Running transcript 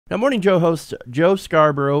Now, Morning Joe hosts Joe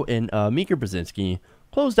Scarborough and Mika Brzezinski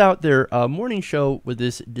closed out their morning show with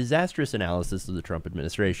this disastrous analysis of the Trump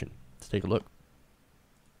administration. Let's take a look.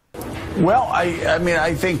 Well, I mean,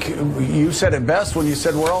 I think you said it best when you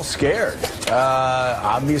said we're all scared.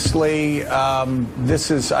 Obviously,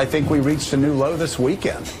 I think we reached a new low this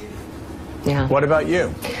weekend. Yeah. What about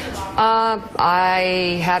you?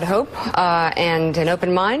 I had hope and an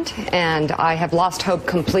open mind, and I have lost hope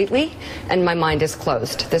completely, and my mind is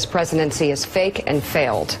closed. This presidency is fake and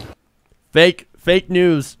failed. Fake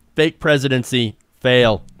news, fake presidency,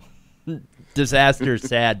 fail. Disaster,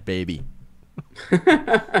 sad baby.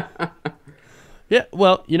 Yeah,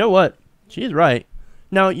 well, you know what? She's right.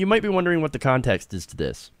 Now, you might be wondering what the context is to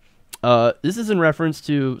this. This is in reference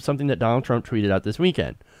to something that Donald Trump tweeted out this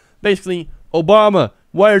weekend. Basically, Obama,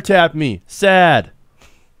 wiretap me. Sad.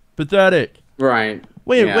 Pathetic. Right.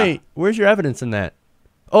 Wait. Where's your evidence in that?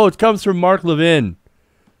 Oh, it comes from Mark Levin.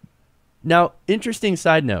 Now, interesting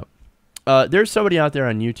side note. There's somebody out there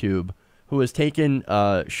on YouTube who has taken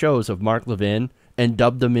shows of Mark Levin and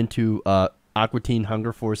dubbed them into Aqua Teen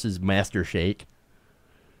Hunger Force's Master Shake.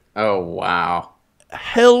 Oh, wow.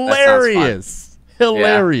 Hilarious.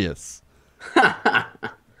 Hilarious. Yeah.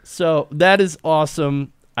 So that is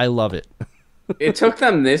awesome. I love it. It took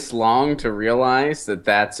them this long to realize that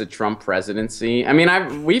that's a Trump presidency. I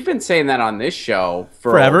mean, we've been saying that on this show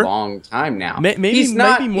for forever. A long time now. Maybe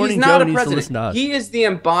Morning Joe needs to listen to us. He is the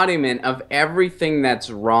embodiment of everything that's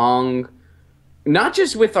wrong, not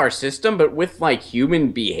just with our system, but with like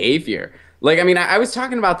human behavior. Like, I mean, I was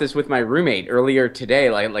talking about this with my roommate earlier today,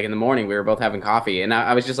 like in the morning. We were both having coffee, and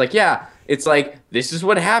I was just like, yeah, it's like, this is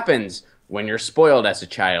what happens when you're spoiled as a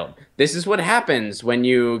child. This is what happens when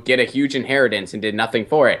you get a huge inheritance and did nothing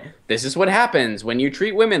for it. This is what happens when you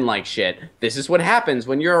treat women like shit. This is what happens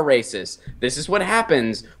when you're a racist. This is what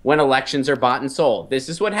happens when elections are bought and sold. This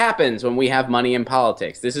is what happens when we have money in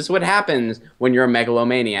politics. This is what happens when you're a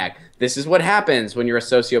megalomaniac. This is what happens when you're a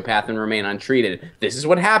sociopath and remain untreated. This is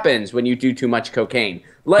what happens when you do too much cocaine.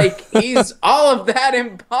 Like, he's all of that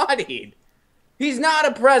embodied. He's not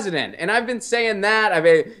a president, and I've been saying that. I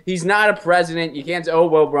mean, he's not a president. You can't say, oh,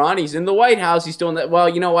 well, Ron, he's in the White House. He's still in that. Well,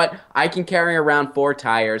 you know what? I can carry around 4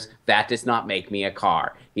 tires. That does not make me a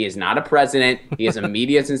car. He is not a president. He is a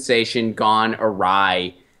media sensation gone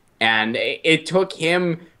awry. And it took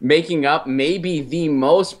him making up maybe the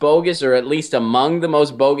most bogus, or at least among the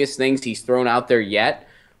most bogus things he's thrown out there yet.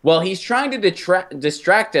 Well, he's trying to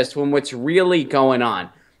distract us from what's really going on.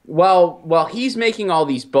 Well, he's making all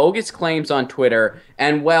these bogus claims on Twitter,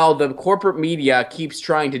 and while the corporate media keeps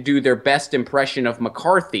trying to do their best impression of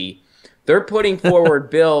McCarthy, they're putting forward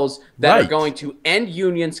bills that are going to end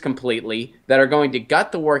unions completely, that are going to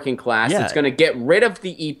gut the working class, that's going to get rid of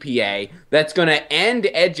the EPA, that's going to end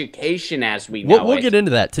education as we know it. We'll get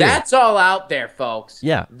into that, too. That's all out there, folks.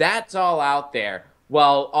 Yeah. That's all out there.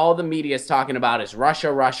 Well, all the media is talking about is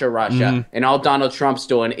Russia, Russia, Russia, and all Donald Trump's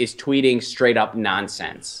doing is tweeting straight up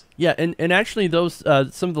nonsense. Yeah, and actually those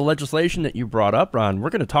some of the legislation that you brought up, Ron, we're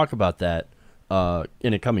going to talk about that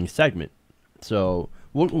in a coming segment. So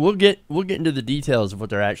we'll get into the details of what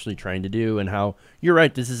they're actually trying to do and how you're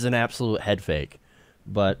right. This is an absolute head fake,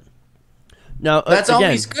 but now that's all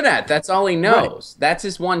he's good at. That's all he knows. Right. That's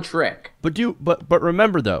his one trick. But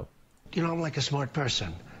remember though, you know, I'm like a smart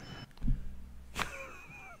person.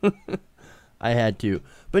 I had to.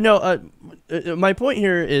 But no, my point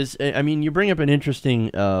here is, I mean, you bring up an interesting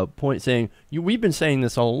point saying, we've been saying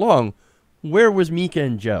this all along, where was Mika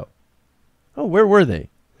and Joe? Oh, where were they?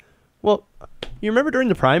 Well, you remember during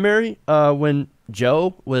the primary when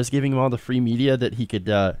Joe was giving him all the free media that he could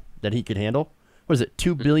handle? What is it,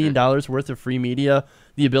 $2 billion worth of free media?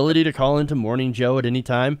 The ability to call into Morning Joe at any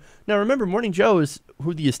time? Now, remember, Morning Joe is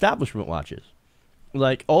who the establishment watches.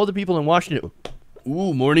 Like, all the people in Washington...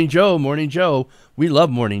 Ooh, Morning Joe. We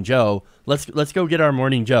love Morning Joe. Let's go get our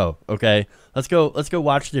Morning Joe, okay? Let's go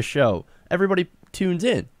watch this show. Everybody tunes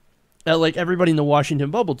in. Like everybody in the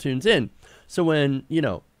Washington bubble tunes in. So when,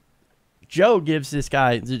 Joe gives this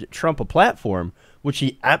guy Trump a platform, which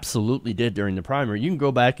he absolutely did during the primary, you can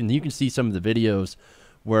go back and you can see some of the videos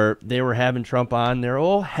where they were having Trump on. They're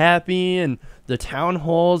all happy, and the town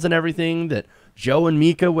halls and everything that Joe and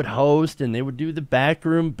Mika would host, and they would do the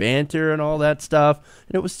backroom banter and all that stuff.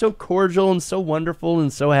 And it was so cordial and so wonderful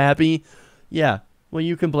and so happy. Yeah, well,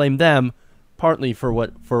 you can blame them partly for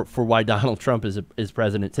why Donald Trump is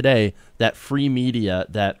president today. That free media,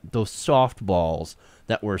 those softballs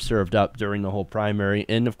that were served up during the whole primary.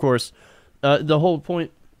 And, of course, the whole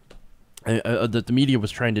point that the media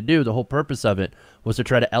was trying to do, the whole purpose of it was to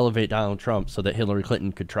try to elevate Donald Trump so that Hillary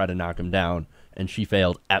Clinton could try to knock him down. And she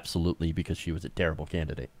failed absolutely because she was a terrible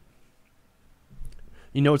candidate.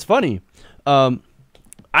 You know, it's funny.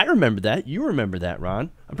 I remember that. You remember that,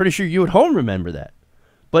 Ron. I'm pretty sure you at home remember that.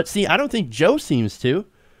 But see, I don't think Joe seems to.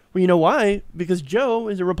 Well, you know why? Because Joe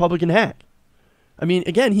is a Republican hack. I mean,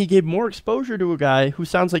 again, he gave more exposure to a guy who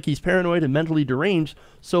sounds like he's paranoid and mentally deranged,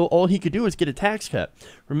 so all he could do is get a tax cut.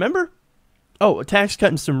 Remember? Oh, a tax cut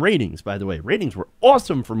and some ratings, by the way. Ratings were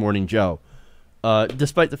awesome for Morning Joe,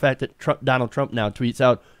 despite the fact that Donald Trump now tweets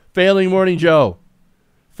out, failing Morning Joe,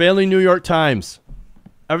 failing New York Times.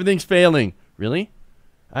 Everything's failing. Really?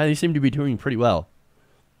 They seem to be doing pretty well.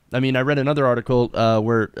 I mean, I read another article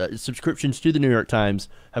where subscriptions to the New York Times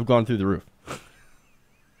have gone through the roof.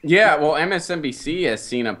 Yeah, well, MSNBC has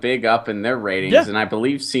seen a big up in their ratings, and I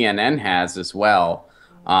believe CNN has as well.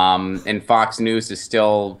 And Fox News is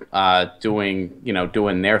still doing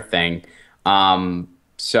their thing.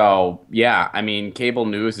 So yeah, I mean, cable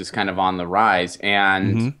news is kind of on the rise,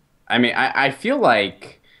 and I mean, I feel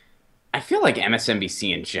like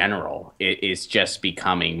MSNBC in general is just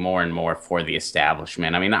becoming more and more for the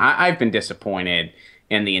establishment. I mean, I've been disappointed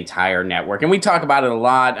in the entire network, and we talk about it a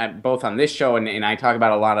lot, both on this show and I talk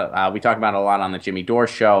about a lot. We talk about it a lot on the Jimmy Dore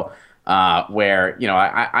show, where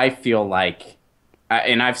I feel like,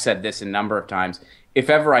 and I've said this a number of times, if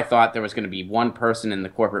ever I thought there was going to be one person in the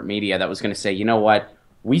corporate media that was going to say, you know what,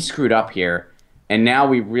 we screwed up here, and now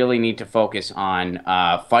we really need to focus on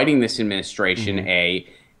fighting this administration,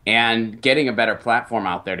 and getting a better platform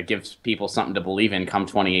out there to give people something to believe in come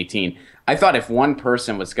 2018. I thought if one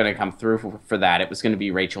person was going to come through for that, it was going to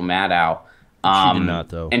be Rachel Maddow. She did not,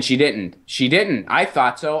 though. And she didn't. She didn't. I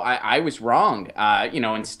thought so. I was wrong.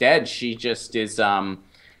 Instead, she just is.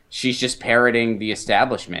 She's just parroting the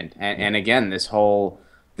establishment. And again, this whole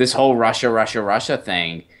Russia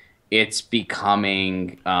thing, it's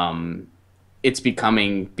becoming beyond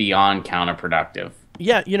counterproductive.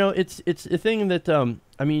 Yeah, it's a thing that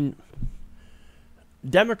I mean,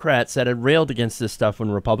 Democrats that had railed against this stuff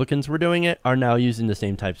when Republicans were doing it are now using the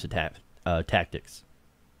same types of tactics.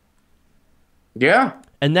 Yeah,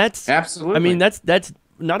 and that's absolutely. I mean, that's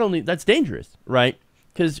not only that's dangerous, right?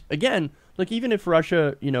 Because again, like even if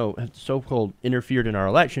Russia, so-called interfered in our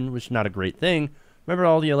election, which is not a great thing. Remember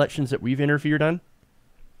all the elections that we've interfered on?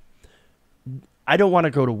 I don't want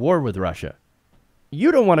to go to war with Russia.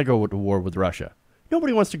 You don't want to go to war with Russia.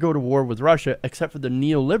 Nobody wants to go to war with Russia except for the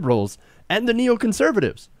neoliberals and the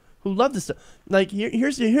neoconservatives who love this stuff. Like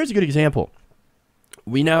here's a good example.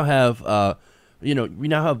 We now have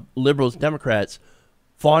liberals, Democrats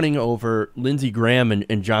fawning over Lindsey Graham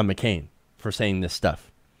and John McCain for saying this stuff.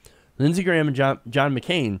 Lindsey Graham and John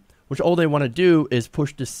McCain, which all they want to do is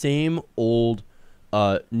push the same old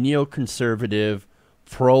neoconservative,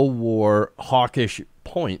 pro-war, hawkish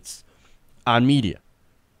points on media.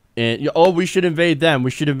 And, we should invade them.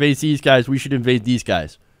 We should invade these guys. We should invade these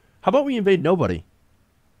guys. How about we invade nobody?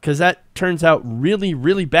 Because that turns out really,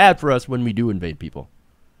 really bad for us when we do invade people.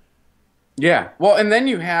 Yeah. Well, and then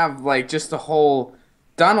you have, like, just the whole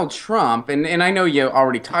Donald Trump, and I know you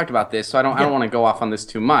already talked about this, so I don't want to go off on this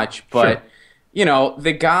too much, but, sure.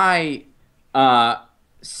 The guy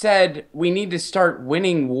said we need to start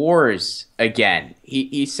winning wars again.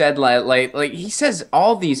 He said like he says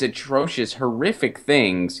all these atrocious, horrific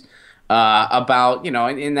things about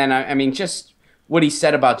and then I mean just what he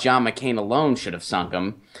said about John McCain alone should have sunk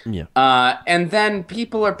him. Yeah. And then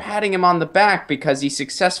people are patting him on the back because he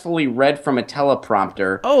successfully read from a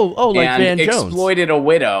teleprompter. Like Van Jones. Exploited a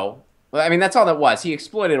widow. I mean that's all that was. He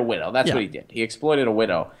exploited a widow. That's what he did. He exploited a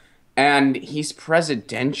widow, and he's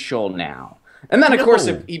presidential now. And then, of course,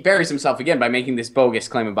 he buries himself again by making this bogus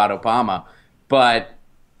claim about Obama. But,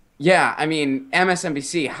 yeah, I mean,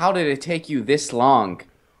 MSNBC, how did it take you this long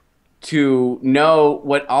to know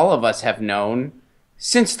what all of us have known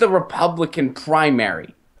since the Republican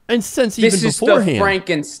primary? And since even beforehand. This is the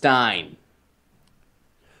Frankenstein.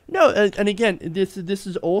 No, and again, this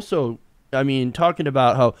is also, I mean, talking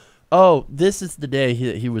about how, this is the day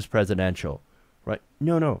he was presidential. Right?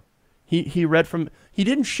 No. He read from, he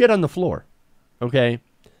didn't shit on the floor. Okay,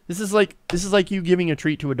 this is like you giving a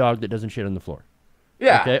treat to a dog that doesn't shit on the floor.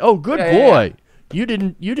 Yeah. Okay. Oh, good boy. Yeah.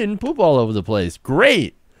 You didn't poop all over the place.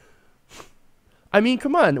 Great. I mean,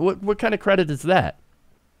 come on. What kind of credit is that?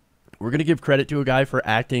 We're gonna give credit to a guy for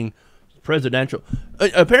acting presidential.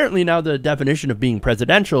 Apparently now the definition of being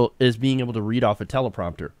presidential is being able to read off a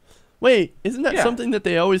teleprompter. Wait, isn't that something that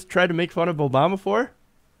they always try to make fun of Obama for?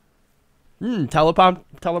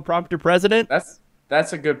 Teleprompter president.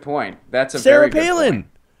 That's a good point. That's a Sarah very Palin. Good point.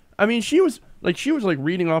 I mean, she was like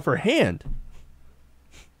reading off her hand.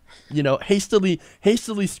 Hastily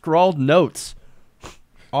scrawled notes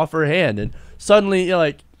off her hand, and suddenly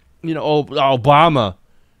Obama.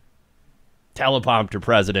 teleprompter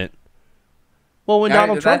president. Well, when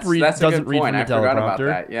Donald Trump doesn't read from the teleprompter. I forgot about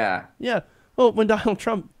that. Yeah. Yeah. Well, when Donald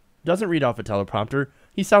Trump doesn't read off a teleprompter,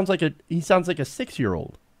 he sounds like a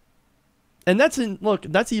 6-year-old. And that's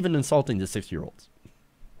even insulting to 6-year-olds.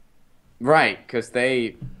 Right, because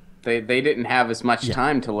they didn't have as much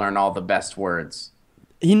time to learn all the best words.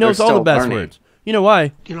 He knows all the best words. You know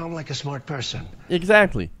why? You know, I'm like a smart person.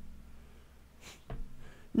 Exactly.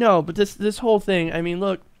 No, but this whole thing, I mean,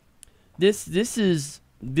 look, this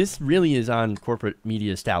really is on corporate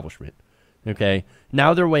media establishment. Okay?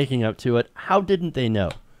 Now they're waking up to it. How didn't they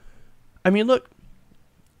know? I mean, look,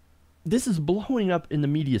 this is blowing up in the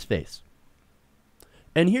media's face.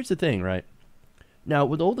 And here's the thing, right? Now,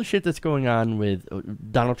 with all the shit that's going on with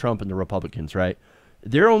Donald Trump and the Republicans, right?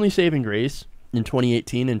 Their only saving grace in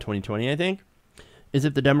 2018 and 2020, I think, is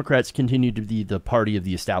if the Democrats continue to be the party of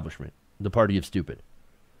the establishment, the party of stupid.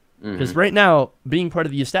 Because right now, being part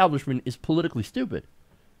of the establishment is politically stupid.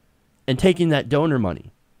 And taking that donor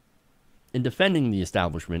money and defending the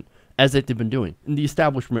establishment, as they've been doing, in the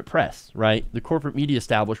establishment press, right? The corporate media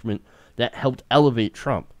establishment that helped elevate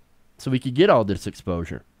Trump so we could get all this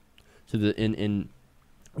exposure. To and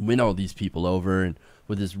win all these people over and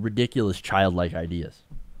with his ridiculous childlike ideas.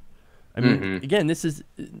 I mean, again, this is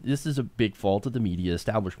a big fault of the media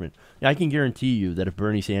establishment. Now, I can guarantee you that if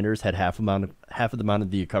Bernie Sanders had half of the amount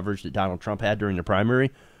of the coverage that Donald Trump had during the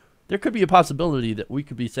primary, there could be a possibility that we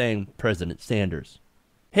could be saying President Sanders.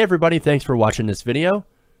 Hey everybody, thanks for watching this video.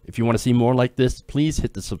 If you want to see more like this, please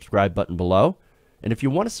hit the subscribe button below. And if you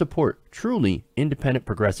want to support truly independent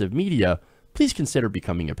progressive media, please consider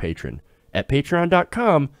becoming a patron at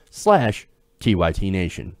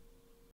patreon.com/TYTNation.